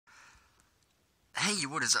Hey,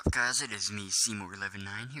 what is up, guys? It is me,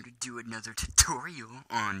 Seymour119, here to do another tutorial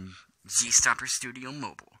on Stomper Studio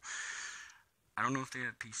Mobile. I don't know if they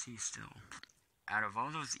have PC still. Out of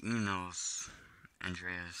all those emails,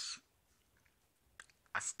 Andreas,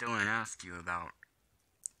 I still didn't ask you about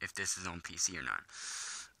if this is on PC or not.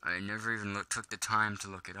 I never even took the time to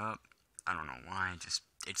look it up. I don't know why,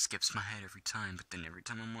 it skips my head every time, but then every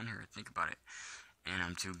time I'm on here, I think about it. And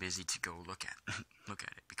I'm too busy to go look at it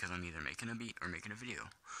because I'm either making a beat or making a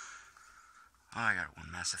video. Oh, I got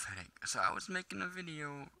one massive headache. So I was making a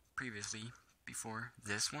video previously before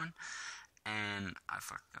this one, and I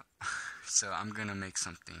fucked up. So I'm gonna make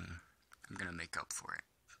something. I'm gonna make up for it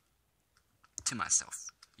to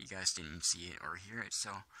myself. You guys didn't see it or hear it,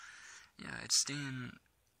 so yeah, it's staying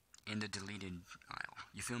in the deleted aisle.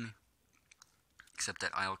 You feel me? Except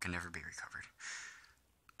that aisle can never be recovered.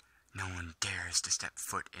 No one dares to step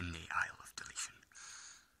foot in the aisle of deletion,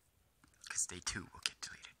 because they too will get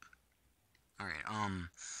deleted. Alright, I'm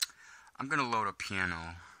gonna load a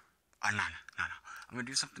piano. No. I'm gonna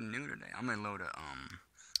do something new today. I'm gonna load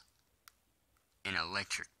an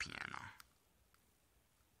electric piano.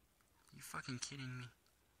 Are you fucking kidding me?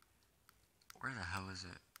 Where the hell is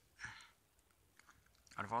it?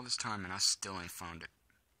 Out of all this time and I still ain't found it.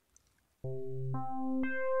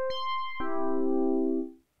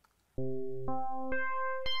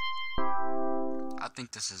 I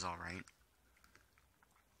think this is alright.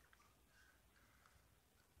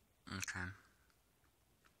 Okay.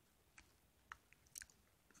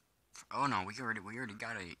 Oh no, we already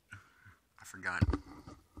got it. I forgot.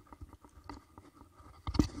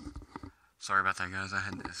 Sorry about that, guys. I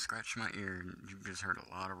had to scratch my ear. You just heard a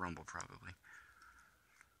lot of rumble, probably.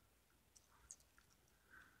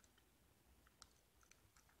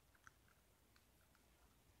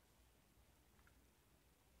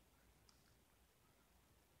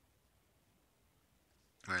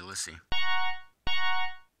 Alright, let's see.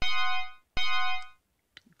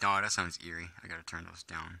 No, that sounds eerie. I gotta turn those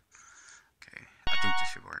down. Okay, I think this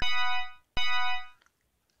should work.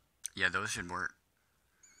 Yeah, those should work.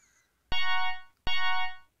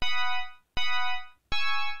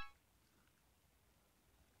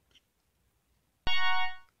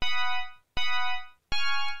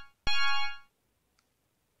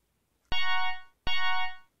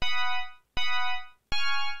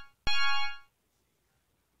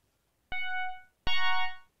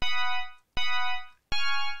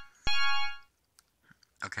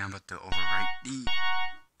 Okay, I'm about to overwrite the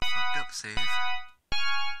fucked up save.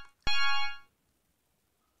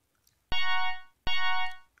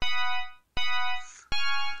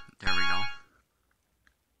 There we go.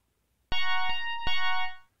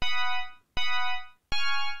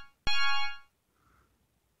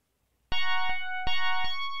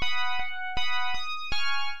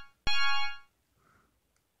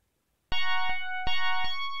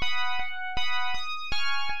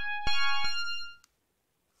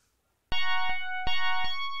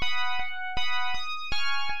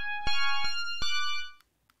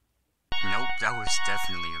 Nope, that was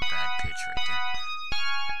definitely a bad pitch right there.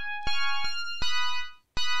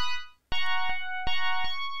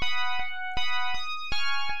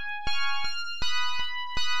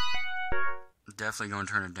 Definitely gonna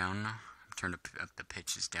turn it down now. Turn the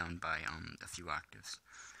pitches down by a few octaves.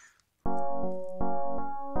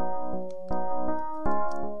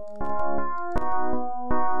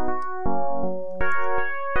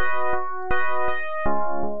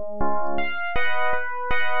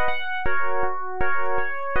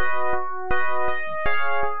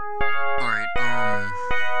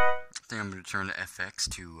 I'm going to turn the FX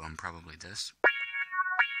to probably this.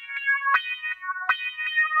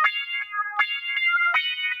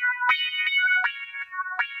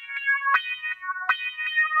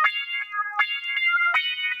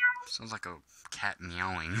 Sounds like a cat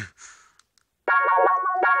meowing.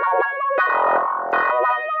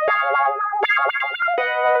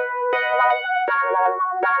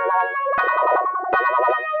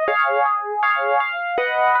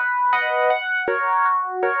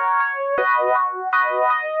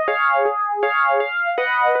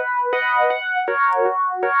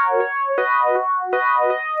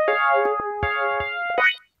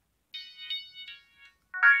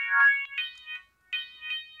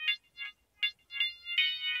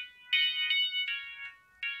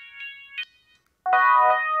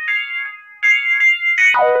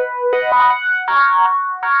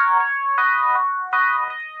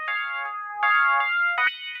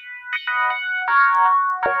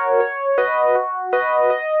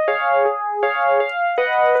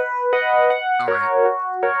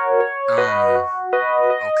 Alright.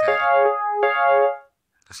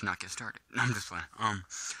 let's not get started. I'm just playing. I'm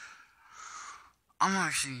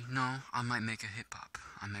actually, no, I might make a hip-hop.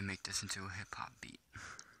 I might make this into a hip-hop beat.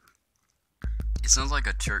 It sounds like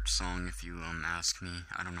a church song if you, ask me.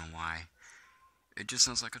 I don't know why. It just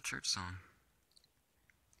sounds like a church song.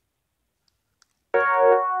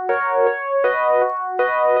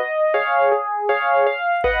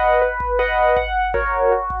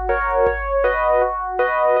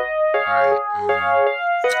 Alright, I'm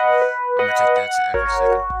gonna take that to every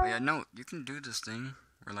second. Oh yeah, no, you can do this thing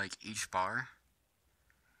where, like, each bar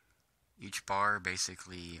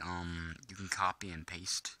basically, you can copy and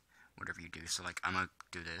paste whatever you do. So, like, I'm gonna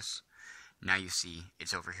do this. Now you see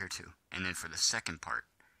it's over here too. And then for the second part,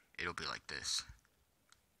 it'll be like this.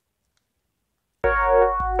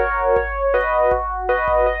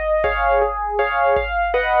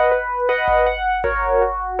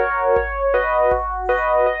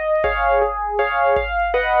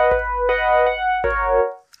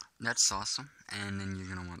 That's awesome. And then you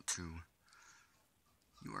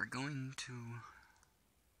are going to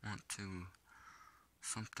want to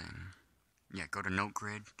something. Yeah, go to Note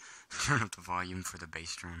Grid, turn up the volume for the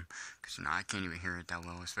bass drum, because I can't even hear it that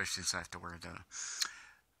well, especially since I have to wear the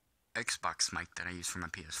Xbox mic that I use for my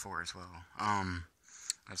PS4 as well.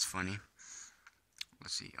 That's funny.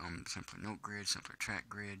 Let's see, simpler Note Grid, simpler Track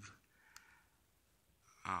Grid.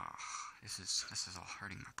 This is all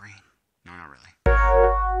hurting my brain. No, not really.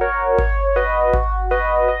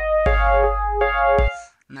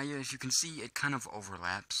 Now, yeah, as you can see, it kind of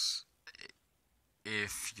overlaps.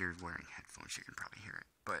 If you're wearing headphones, you can probably hear it.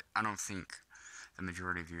 But I don't think the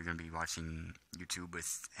majority of you are going to be watching YouTube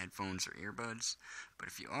with headphones or earbuds. But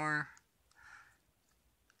if you are,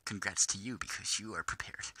 congrats to you, because you are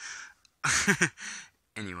prepared.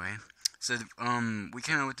 Anyway, so we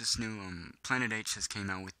came out with this new, Planet H has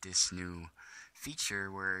came out with this new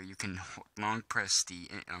feature where you can long press the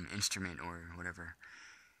instrument or whatever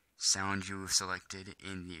sound you've selected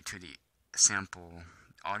to the sample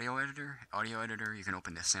audio editor. You can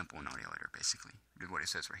open the sample in audio editor, basically, is what it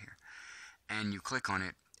says right here. And you click on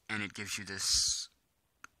it, and it gives you this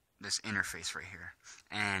interface right here.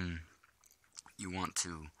 And you want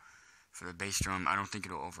to, for the bass drum, I don't think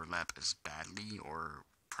it'll overlap as badly, or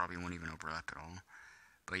probably won't even overlap at all.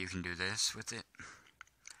 But you can do this with it,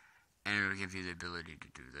 and it'll give you the ability to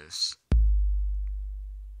do this.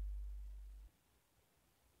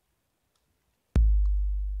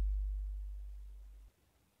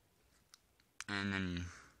 And then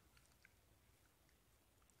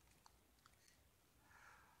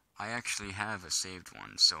I actually have a saved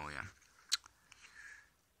one, so yeah.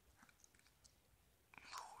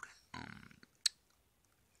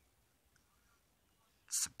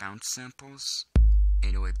 It's the bounce samples,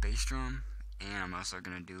 808 bass drum, and I'm also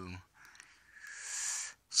gonna do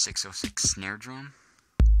 606 snare drum.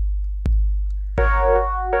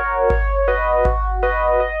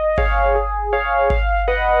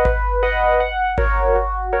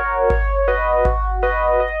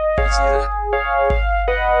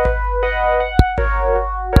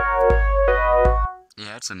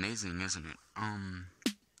 Yeah, it's amazing, isn't it?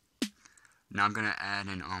 Now I'm gonna add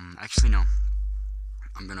in, actually no.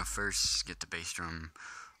 I'm gonna first get the bass drum.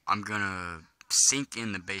 I'm gonna sync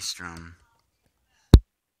in the bass drum.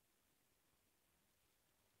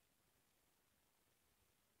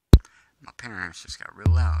 My parents just got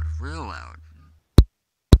real loud.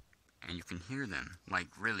 And you can hear them. Like,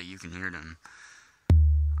 really, you can hear them.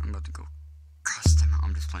 I'm about to go cuss them out.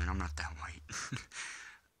 I'm just playing. I'm not that white.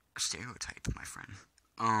 A stereotype, my friend.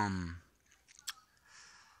 I'm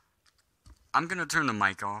gonna turn the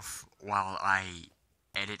mic off while I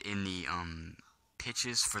edit in the,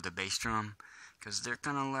 pitches for the bass drum, because they're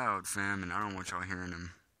kind of loud, fam, and I don't want y'all hearing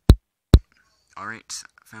them. Alright,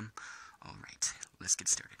 fam. Alright, let's get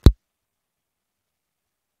started.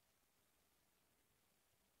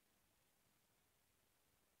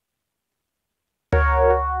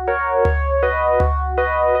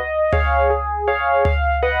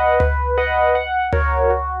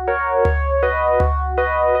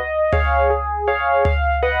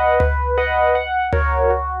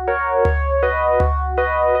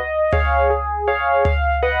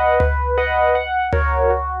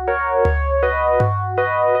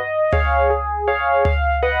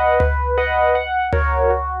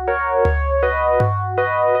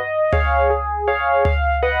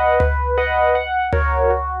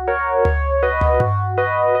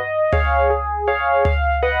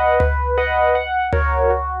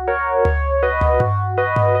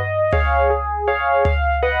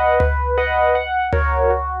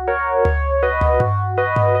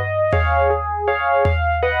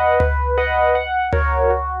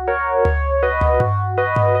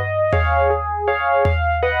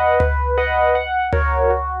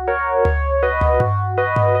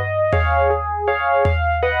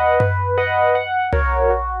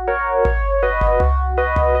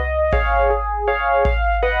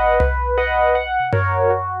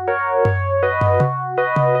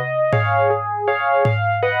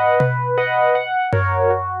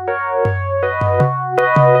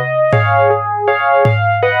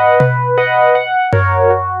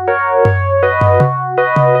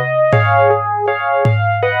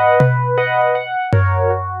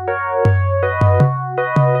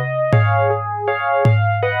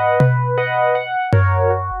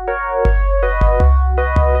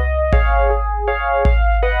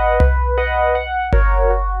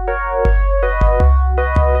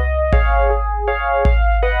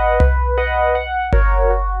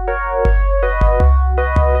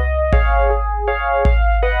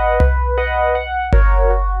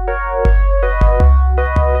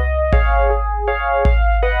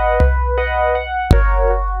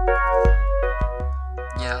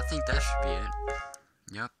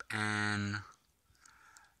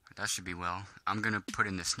 should be well. I'm gonna put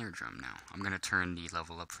in the snare drum now. I'm gonna turn the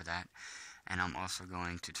level up for that, and I'm also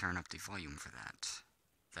going to turn up the volume for that.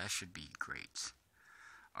 That should be great.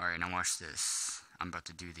 Alright, now watch this. I'm about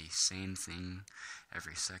to do the same thing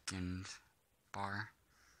every second bar.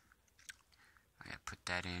 I gotta put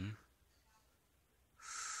that in.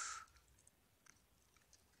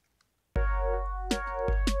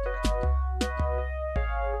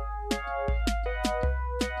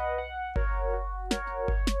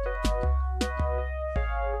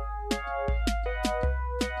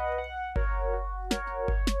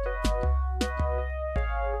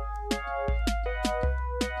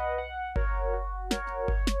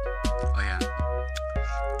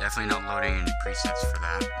 Definitely not loading any presets for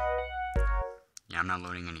that. Yeah, I'm not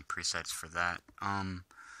loading any presets for that. I'm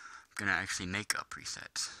gonna actually make a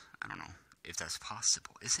preset. I don't know if that's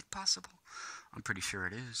possible. Is it possible? I'm pretty sure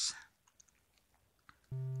it is.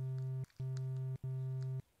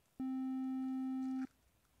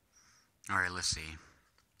 Alright, let's see.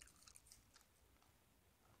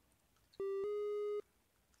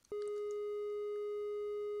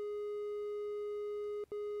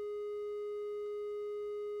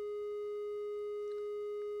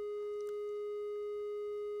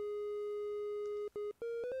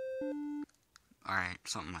 Alright,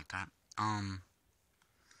 something like that. I'm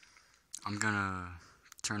gonna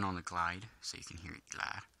turn on the glide so you can hear it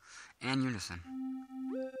glide. And unison.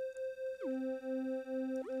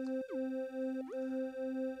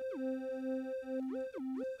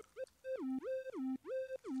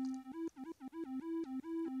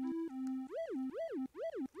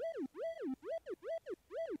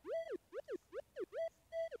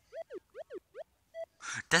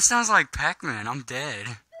 That sounds like Pac-Man. I'm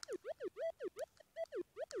dead.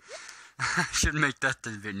 I should make that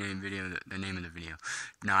the name of the video.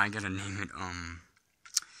 No, I gotta name it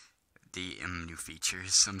the new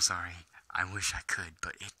features. I'm sorry. I wish I could,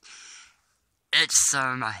 but it's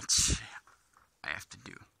so much I have to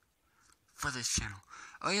do for this channel.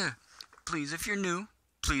 Oh yeah, please, if you're new,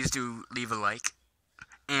 please do leave a like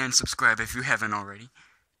and subscribe if you haven't already,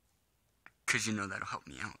 cause you know that'll help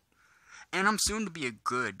me out. And I'm soon to be a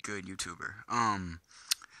good YouTuber. I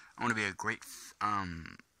want to be a great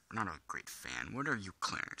not a great fan. What are you,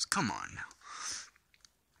 Clarence? Come on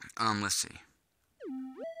now. Let's see.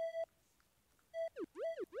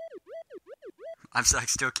 I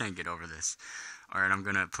still can't get over this. Alright, I'm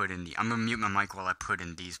gonna mute my mic while I put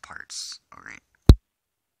in these parts. Alright.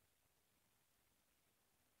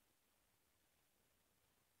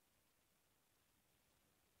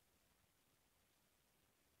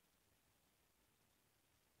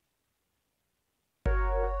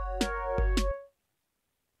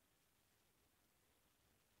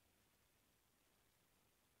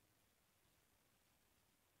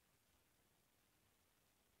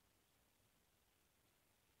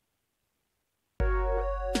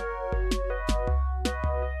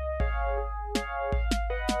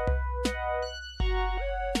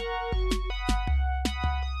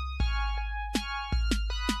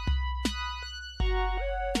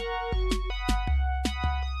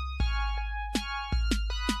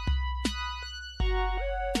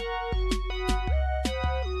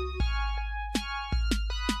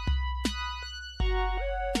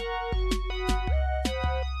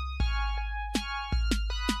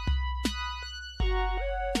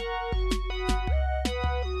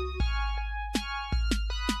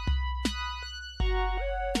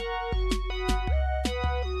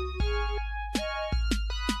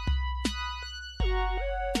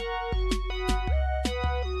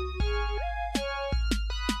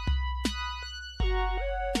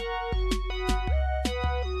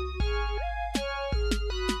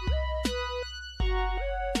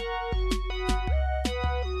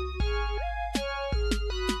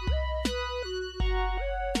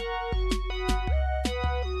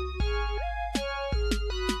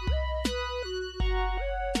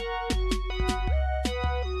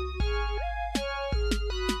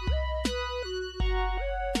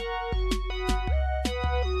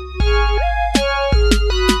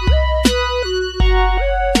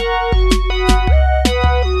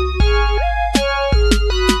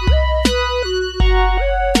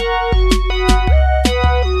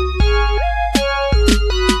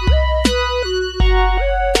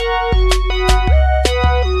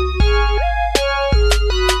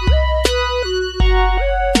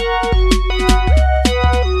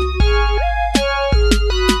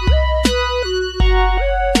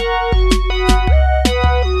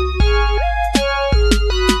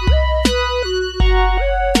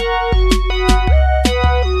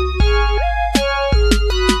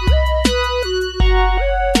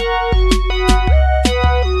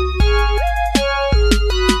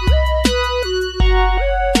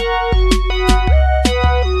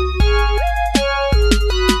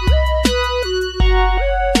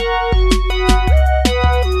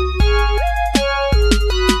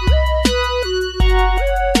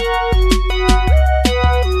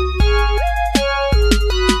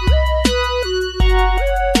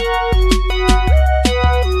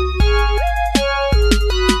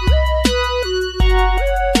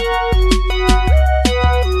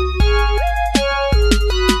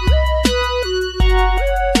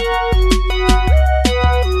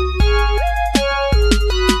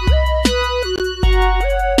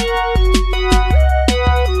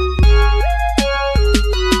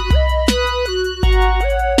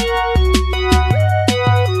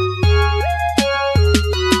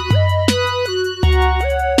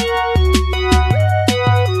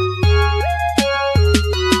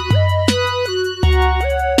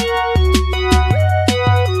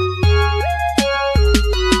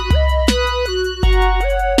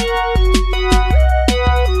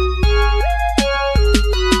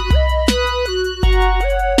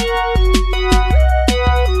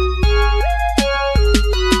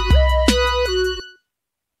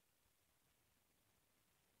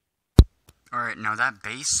 Now that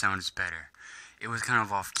bass sounds better. It was kind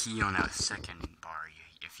of off key on that second bar,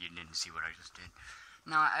 if you didn't see what I just did.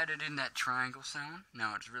 Now I added in that triangle sound.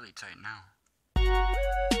 Now it's really tight now. That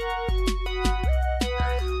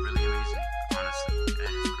is really amazing. Honestly,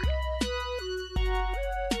 that is great.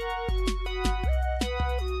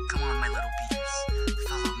 Come on, my little beaters.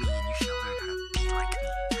 Follow me and you shall learn how to beat like me.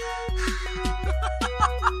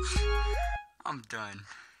 I'm done.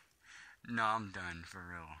 No, I'm done, for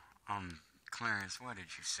real. Clarence, why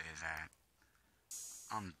did you say that?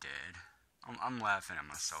 I'm dead. I'm laughing at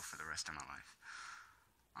myself for the rest of my life.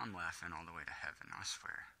 I'm laughing all the way to heaven, I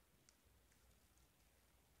swear.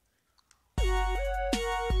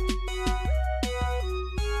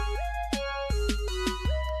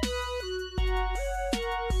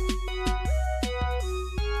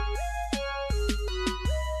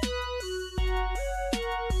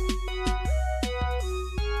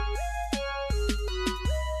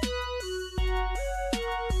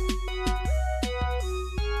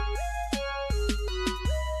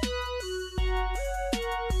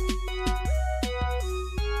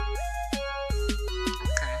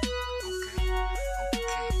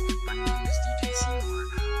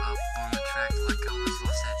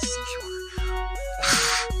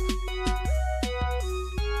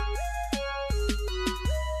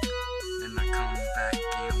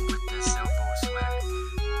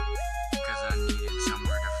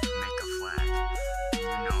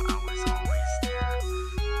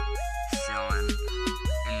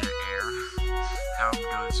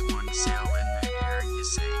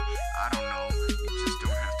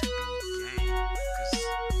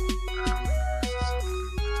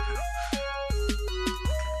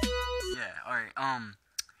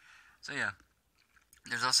 So yeah,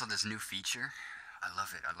 there's also this new feature. I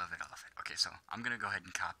love it. Okay, so I'm gonna go ahead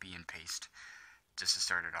and copy and paste just to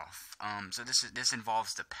start it off. So this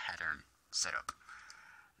involves the pattern setup,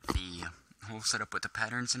 the whole setup with the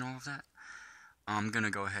patterns and all of that. I'm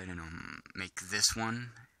gonna go ahead and make this one.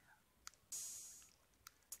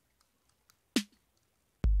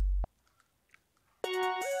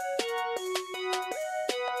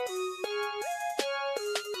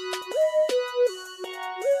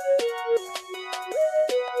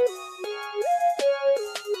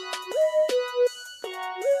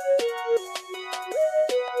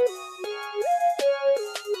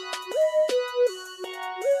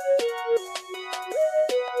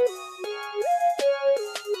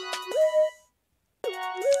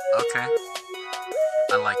 Okay,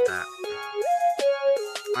 I like that.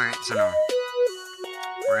 Alright, so now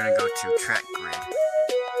we're gonna go to track grid.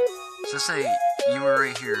 So say you were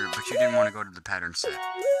right here, but you didn't want to go to the pattern set.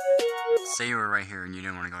 Say you were right here and you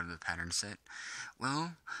didn't want to go to the pattern set.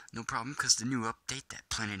 Well, no problem, because the new update that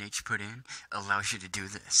Planet H put in allows you to do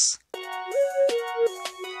this.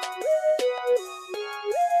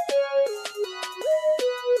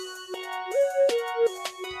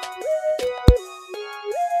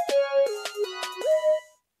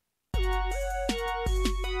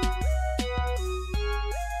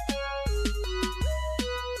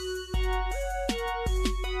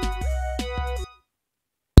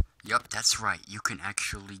 Yup, that's right. You can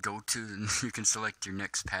actually you can select your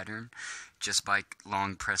next pattern just by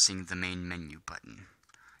long pressing the main menu button.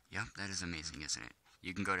 Yup, that is amazing, isn't it?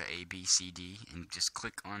 You can go to A, B, C, D, and just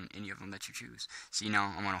click on any of them that you choose. See,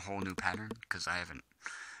 now I'm on a whole new pattern, because I haven't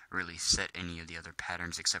really set any of the other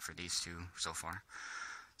patterns except for these two so far.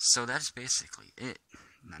 So that's basically it.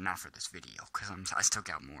 Not for this video, because I still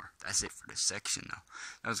got more. That's it for this section, though.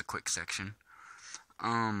 That was a quick section.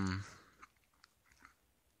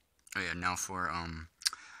 Oh yeah, now for,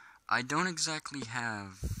 I don't exactly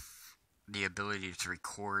have the ability to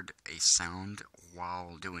record a sound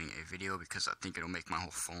while doing a video, because I think it'll make my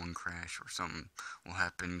whole phone crash, or something will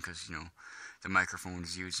happen, because, you know, the microphone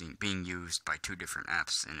is being used by two different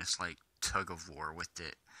apps, and it's like tug of war with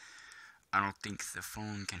it. I don't think the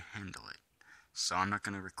phone can handle it, so I'm not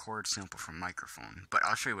going to record sample from microphone, but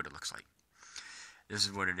I'll show you what it looks like. This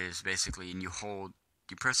is what it is, basically, and you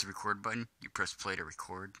press the record button, you press play to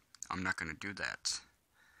record. I'm not going to do that.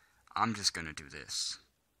 I'm just going to do this.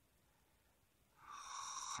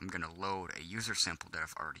 I'm going to load a user sample that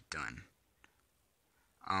I've already done.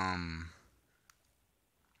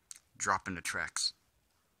 Drop into tracks.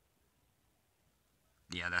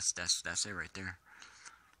 Yeah, that's it right there.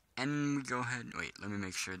 And we go ahead, wait, let me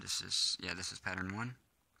make sure this is pattern 1.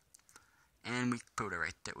 And we put it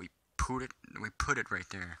right there. We put it right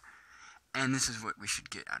there. And this is what we should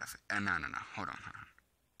get out of it. No, hold on.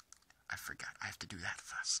 I forgot. I have to do that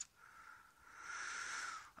first.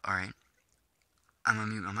 Alright. I'm gonna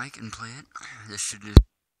mute my mic and play it.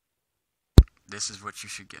 This is what you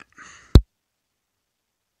should get.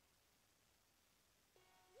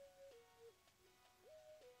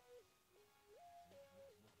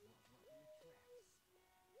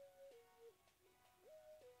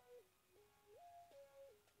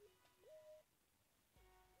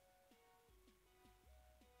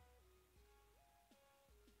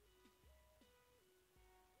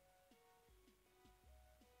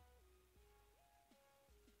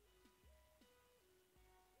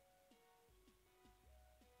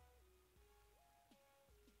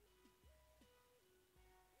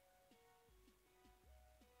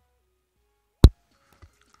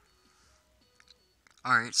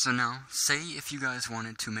 Alright, so now, say if you guys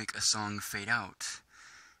wanted to make a song fade out,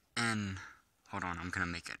 and, hold on, I'm gonna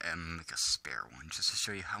make a spare one, just to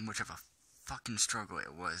show you how much of a fucking struggle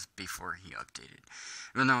it was before he updated.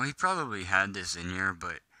 Well, no, he probably had this in here,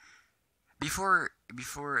 but before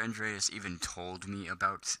Andreas even told me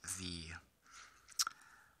about the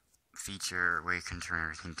feature where you can turn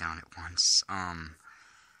everything down at once,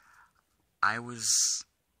 I was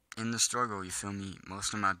in the struggle, you feel me?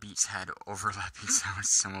 Most of my beats had overlapping sounds.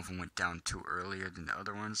 Some of them went down too earlier than the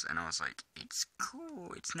other ones, and I was like, it's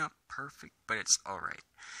cool, it's not perfect, but it's alright.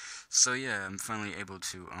 So yeah, I'm finally able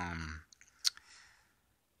to,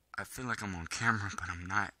 I feel like I'm on camera, but I'm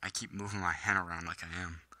not. I keep moving my hand around like I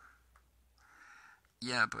am.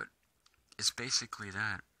 Yeah, but it's basically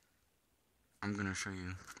that. I'm gonna show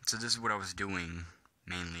you. So this is what I was doing,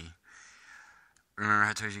 mainly. Remember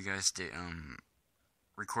I told you guys that,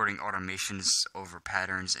 recording automations over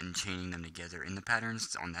patterns and chaining them together in the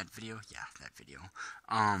patterns on that video? Yeah, that video.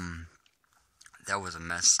 That was a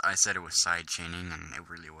mess. I said it was side chaining, and it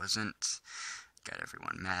really wasn't. Got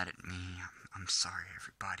everyone mad at me. I'm sorry,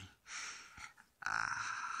 everybody.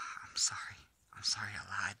 I'm sorry. I'm sorry I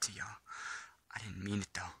lied to y'all. I didn't mean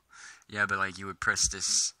it, though. Yeah, but, like, you would press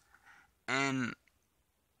this, and...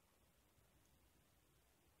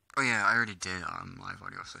 Oh, yeah, I already did, live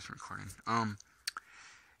audio session recording.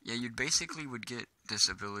 Yeah, you'd basically would get this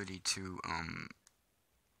ability to,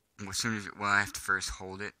 as soon as, well, I have to first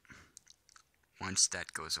hold it. Once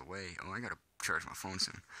that goes away, oh, I gotta charge my phone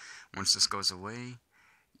soon. Once this goes away,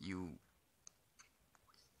 you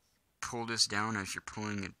pull this down as you're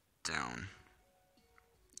pulling it down.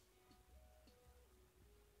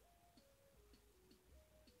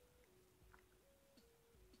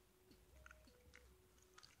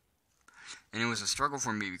 And it was a struggle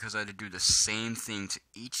for me because I had to do the same thing to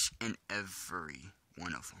each and every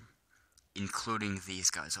one of them, including these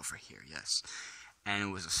guys over here, yes. And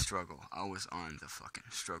it was a struggle. I was on the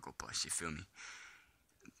fucking struggle bus, you feel me?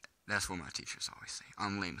 That's what my teachers always say.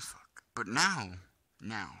 I'm lame as fuck. But now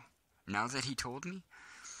that he told me,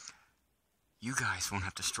 you guys won't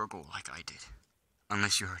have to struggle like I did.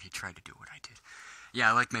 Unless you already tried to do what I did. Yeah,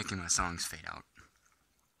 I like making my songs fade out.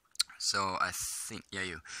 So, I think, yeah,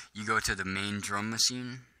 you go to the main drum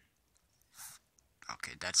machine.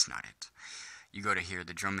 Okay, that's not it. You go to here,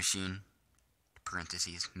 the drum machine,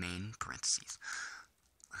 parentheses, main, parentheses,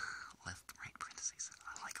 left, right, parentheses.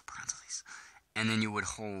 I like a parentheses. And then you would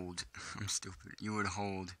hold, I'm stupid, you would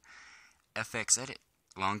hold FX edit,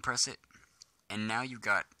 long press it, and now you've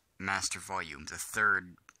got master volume, the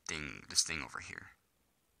third thing, this thing over here.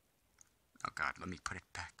 Oh god, let me put it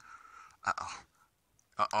back. Uh-oh.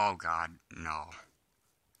 Oh god, no.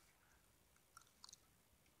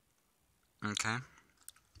 Okay.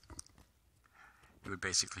 You would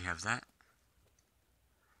basically have that.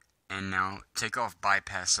 And now, take off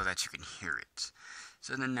bypass so that you can hear it.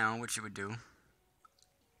 So then now, what you would do,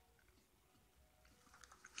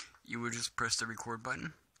 you would just press the record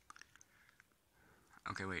button.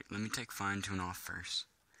 Okay, wait, let me take fine tune off first.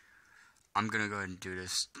 I'm gonna go ahead and do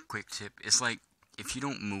this quick tip. It's like, if you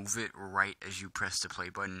don't move it right as you press the play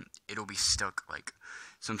button, it'll be stuck, like,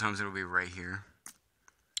 sometimes it'll be right here.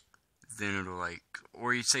 Then it'll, like,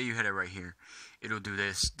 or you say you had it right here, it'll do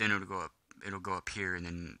this, then it'll go up here, and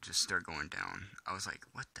then just start going down. I was like,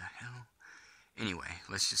 what the hell? Anyway,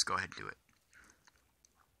 let's just go ahead and do it.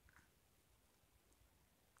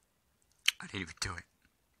 I didn't even do it.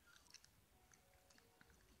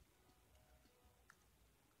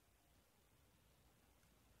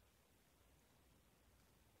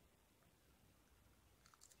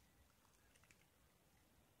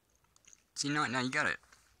 See, now you got it.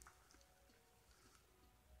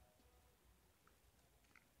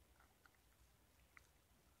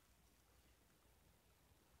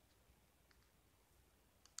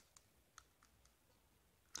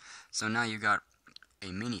 So now you got a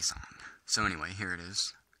mini song. So anyway, here it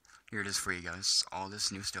is. Here it is for you guys. All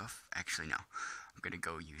this new stuff. Actually, no. I'm gonna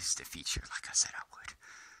go use the feature like I said I would.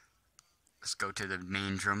 Let's go to the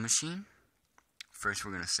main drum machine. First,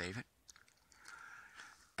 we're gonna save it.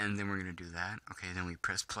 And then we're gonna do that. Okay, then we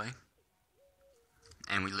press play.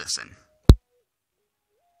 And we listen.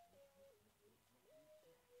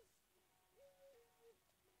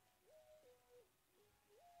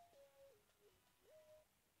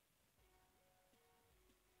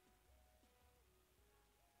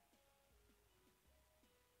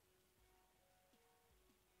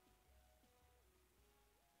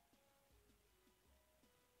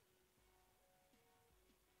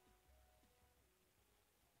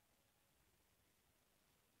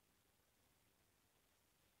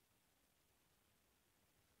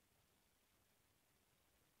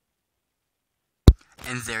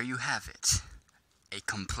 And there you have it. A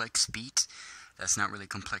complex beat. That's not really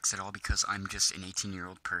complex at all because I'm just an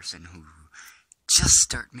 18-year-old person who just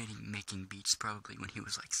started making beats probably when he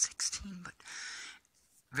was like 16, but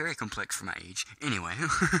very complex for my age. Anyway,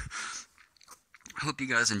 I hope you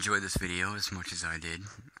guys enjoyed this video as much as I did.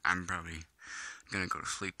 I'm probably gonna go to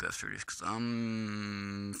sleep after this because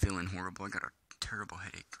I'm feeling horrible. I got a terrible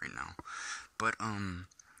headache right now. But, I'll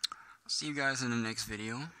see you guys in the next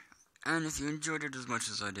video. And if you enjoyed it as much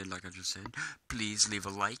as I did, like I just said, please leave a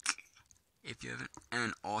like if you haven't.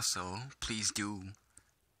 And also, please do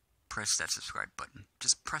press that subscribe button.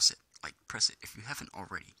 Just press it. Like, press it. If you haven't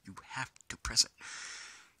already, you have to press it.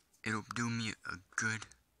 It'll do me a good...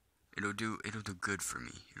 It'll do good for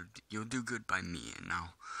me. You'll do good by me, and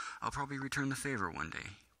I'll probably return the favor one day.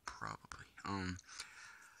 Probably.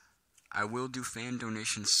 I will do fan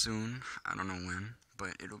donations soon. I don't know when,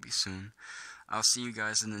 but it'll be soon. I'll see you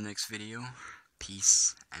guys in the next video.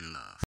 Peace and love.